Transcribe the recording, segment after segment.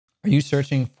Are you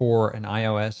searching for an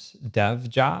iOS dev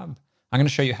job? I'm going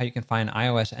to show you how you can find an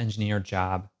iOS engineer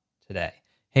job today.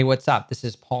 Hey, what's up? This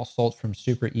is Paul Stoltz from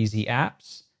Super Easy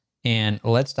Apps, and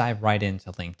let's dive right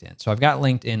into LinkedIn. So I've got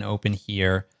LinkedIn open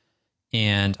here,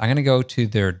 and I'm going to go to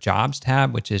their Jobs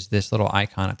tab, which is this little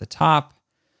icon at the top.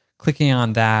 Clicking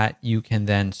on that, you can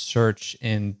then search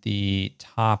in the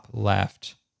top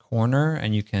left corner,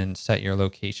 and you can set your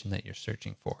location that you're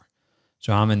searching for.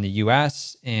 So I'm in the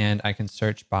US, and I can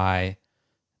search by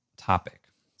topic.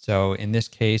 So in this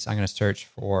case, I'm going to search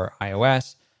for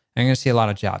iOS. I'm going to see a lot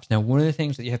of jobs. Now, one of the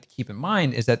things that you have to keep in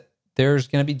mind is that there's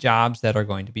going to be jobs that are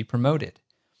going to be promoted.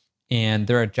 And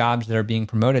there are jobs that are being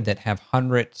promoted that have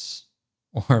hundreds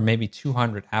or maybe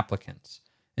 200 applicants.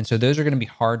 And so those are going to be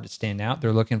hard to stand out.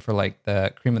 They're looking for like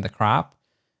the cream of the crop.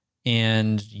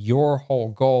 And your whole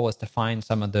goal is to find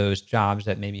some of those jobs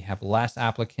that maybe have less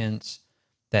applicants,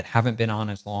 that haven't been on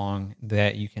as long,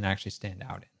 that you can actually stand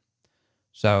out in.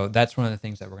 So that's one of the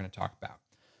things that we're going to talk about.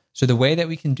 So the way that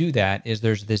we can do that is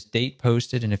there's this date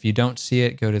posted. And if you don't see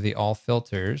it, go to the all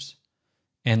filters.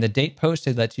 And the date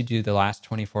posted lets you do the last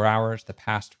 24 hours, the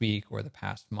past week, or the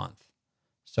past month.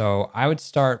 So I would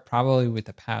start probably with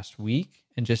the past week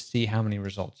and just see how many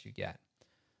results you get.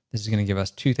 This is going to give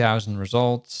us 2,000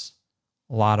 results,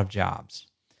 a lot of jobs.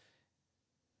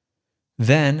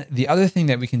 Then the other thing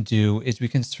that we can do is we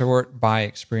can sort by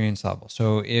experience level.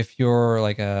 So if you're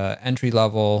like a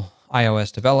entry-level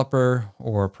iOS developer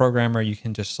or programmer, you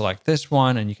can just select this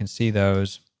one and you can see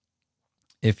those.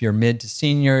 If you're mid to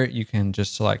senior, you can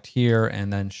just select here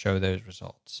and then show those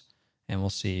results. And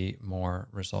we'll see more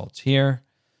results here.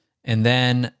 And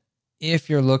then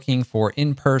if you're looking for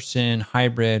in-person,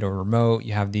 hybrid, or remote,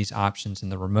 you have these options in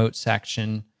the remote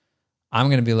section. I'm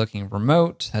going to be looking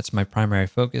remote. That's my primary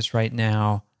focus right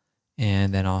now.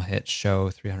 And then I'll hit show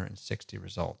 360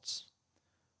 results.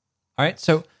 All right,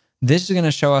 so this is going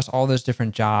to show us all those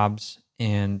different jobs.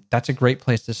 And that's a great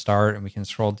place to start. And we can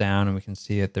scroll down and we can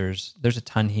see that there's a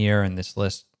ton here. And this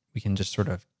list, we can just sort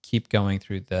of keep going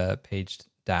through the paged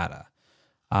data.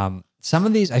 Some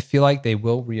of these, I feel like they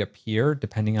will reappear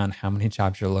depending on how many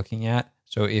jobs you're looking at.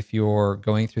 So if you're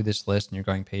going through this list and you're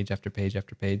going page after page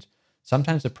after page,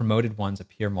 sometimes the promoted ones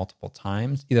appear multiple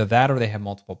times. Either that or they have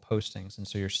multiple postings. And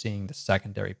so you're seeing the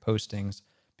secondary postings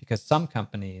because some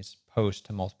companies post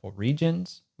to multiple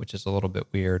regions, which is a little bit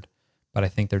weird, but I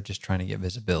think they're just trying to get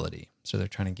visibility. So they're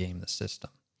trying to game the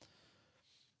system.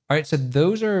 All right, so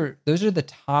those are the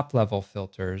top level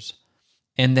filters.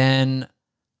 And then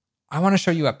I want to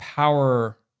show you a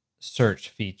power search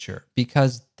feature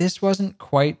because this wasn't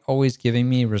quite always giving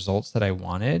me results that I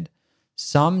wanted.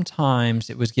 Sometimes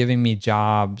it was giving me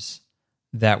jobs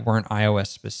that weren't iOS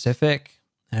specific.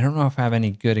 I don't know if I have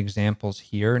any good examples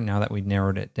here now that we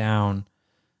narrowed it down,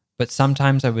 but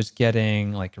sometimes I was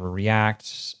getting like a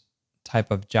React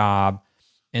type of job.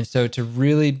 And so to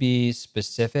really be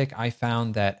specific, I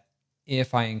found that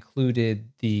if I included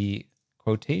the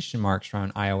quotation marks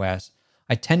around iOS,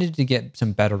 I tended to get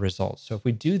some better results. So if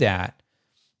we do that,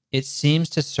 it seems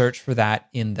to search for that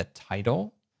in the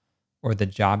title or the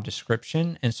job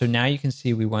description. And so now you can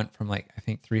see we went from like, I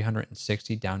think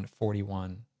 360 down to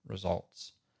 41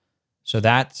 results. So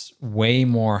that's way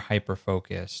more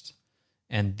hyper-focused.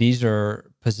 And these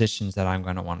are positions that I'm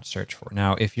going to want to search for.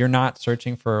 Now, if you're not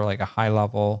searching for like a high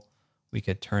level, we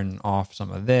could turn off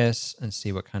some of this and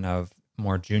see what kind of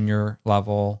more junior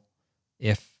level,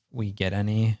 if we get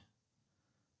any,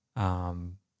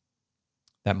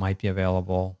 that might be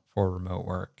available for remote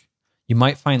work. You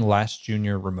might find less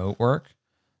junior remote work.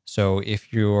 So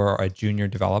if you're a junior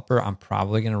developer, I'm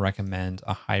probably going to recommend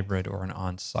a hybrid or an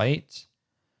on-site.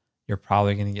 You're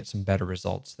probably going to get some better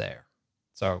results there.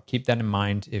 So keep that in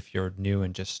mind if you're new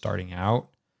and just starting out.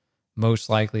 Most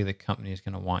likely the company is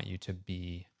going to want you to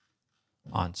be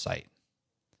on-site.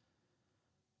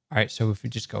 All right, so if we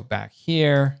just go back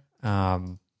here,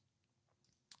 and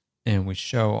we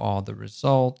show all the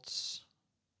results.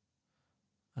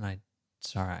 And I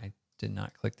did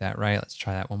not click that right. Let's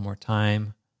try that one more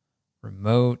time.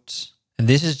 Remote. And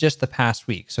this is just the past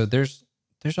week. So there's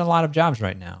a lot of jobs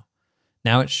right now.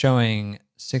 Now it's showing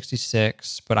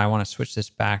 66, but I want to switch this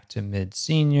back to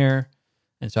mid-senior.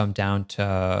 And so I'm down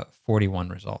to 41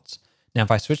 results. Now,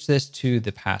 if I switch this to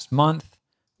the past month,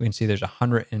 we can see there's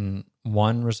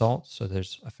 101 results. So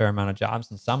there's a fair amount of jobs,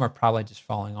 and some are probably just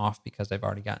falling off because they've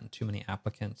already gotten too many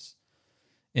applicants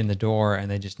in the door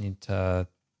and they just need to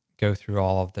go through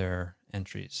all of their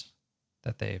entries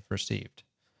that they've received.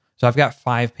 So I've got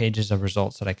 5 pages of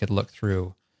results that I could look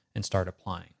through and start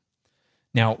applying.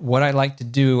 Now, what I like to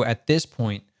do at this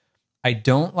point, I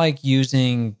don't like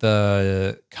using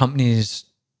the company's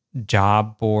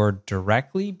job board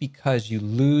directly because you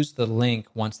lose the link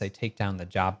once they take down the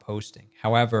job posting.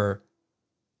 However,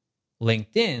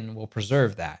 LinkedIn will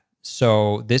preserve that.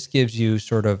 So this gives you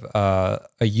sort of a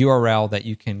URL that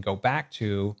you can go back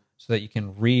to so that you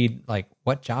can read, like,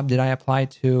 what job did I apply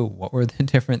to? What were the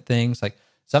different things? Like,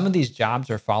 some of these jobs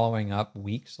are following up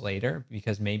weeks later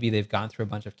because maybe they've gone through a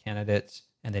bunch of candidates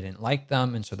and they didn't like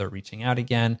them, and so they're reaching out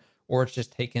again, or it's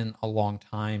just taken a long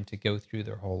time to go through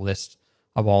their whole list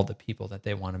of all the people that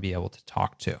they want to be able to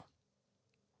talk to.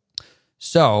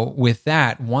 So with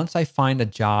that, once I find a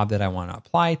job that I want to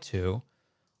apply to,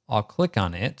 I'll click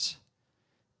on it.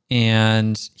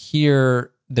 And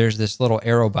here, there's this little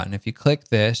arrow button. If you click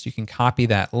this, you can copy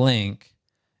that link,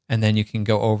 and then you can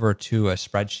go over to a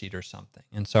spreadsheet or something.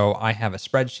 And so I have a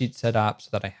spreadsheet set up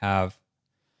so that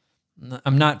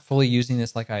I'm not fully using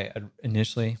this like I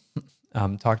initially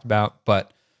talked about,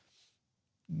 but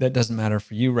that doesn't matter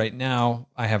for you right now.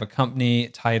 I have a company,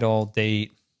 title,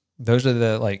 date. Those are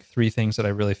the like 3 things that I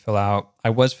really fill out. I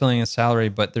was filling a salary,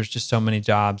 but there's just so many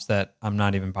jobs that I'm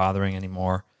not even bothering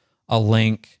anymore. A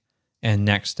link and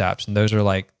next steps. And those are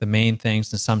like the main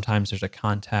things. And sometimes there's a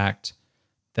contact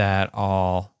that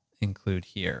I'll include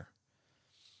here.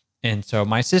 And so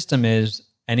my system is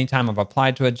anytime I've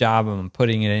applied to a job, I'm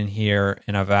putting it in here.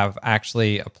 And I've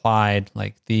actually applied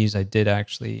like these. I did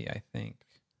actually, I think,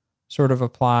 sort of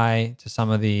apply to some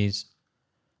of these.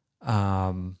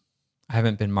 I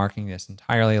haven't been marking this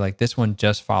entirely. Like this one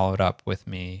just followed up with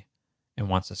me and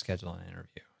wants to schedule an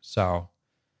interview. So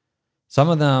some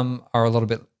of them are a little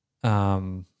bit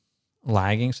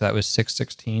lagging. So that was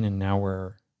 6/16, and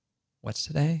now what's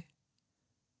today?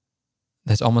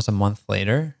 That's almost a month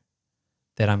later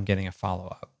that I'm getting a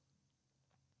follow-up.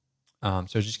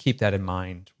 So just keep that in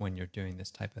mind when you're doing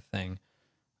this type of thing.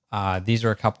 These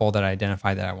are a couple that I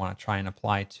identified that I want to try and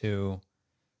apply to.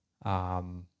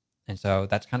 And so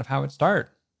that's kind of how it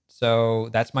starts. So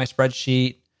that's my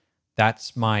spreadsheet.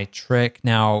 That's my trick.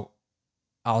 Now,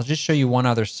 I'll just show you one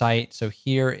other site. So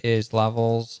here is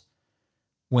Levels.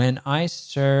 When I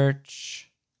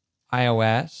search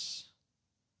iOS,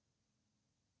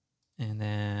 and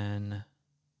then,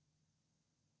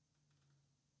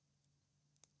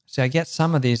 see, I get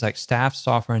some of these like staff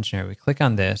software engineer. We click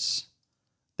on this.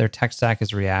 Their tech stack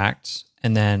is React.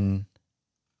 And then,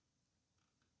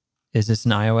 is this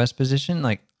an iOS position?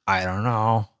 Like, I don't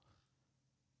know.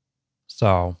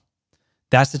 So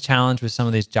that's the challenge with some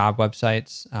of these job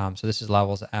websites. So this is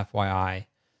Levels.fyi.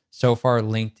 So far,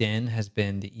 LinkedIn has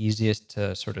been the easiest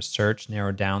to sort of search,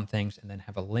 narrow down things, and then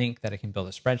have a link that I can build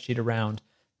a spreadsheet around,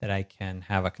 that I can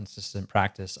have a consistent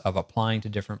practice of applying to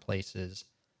different places.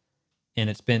 And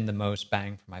it's been the most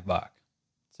bang for my buck.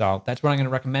 So that's what I'm going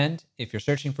to recommend. If you're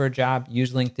searching for a job,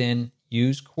 use LinkedIn,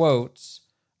 use quotes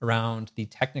around the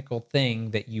technical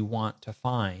thing that you want to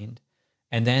find,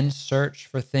 and then search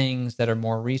for things that are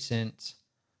more recent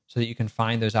so that you can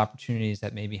find those opportunities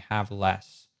that maybe have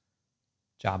less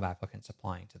job applicants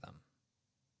applying to them.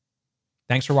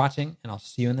 Thanks for watching, and I'll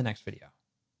see you in the next video,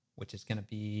 which is going to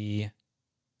be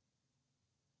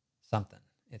something.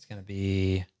 It's going to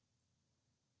be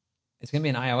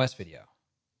an iOS video.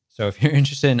 So if you're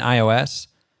interested in iOS,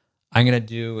 I'm going to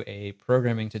do a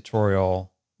programming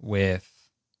tutorial with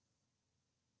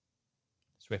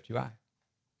Swift UI.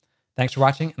 Thanks for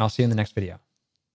watching, and I'll see you in the next video.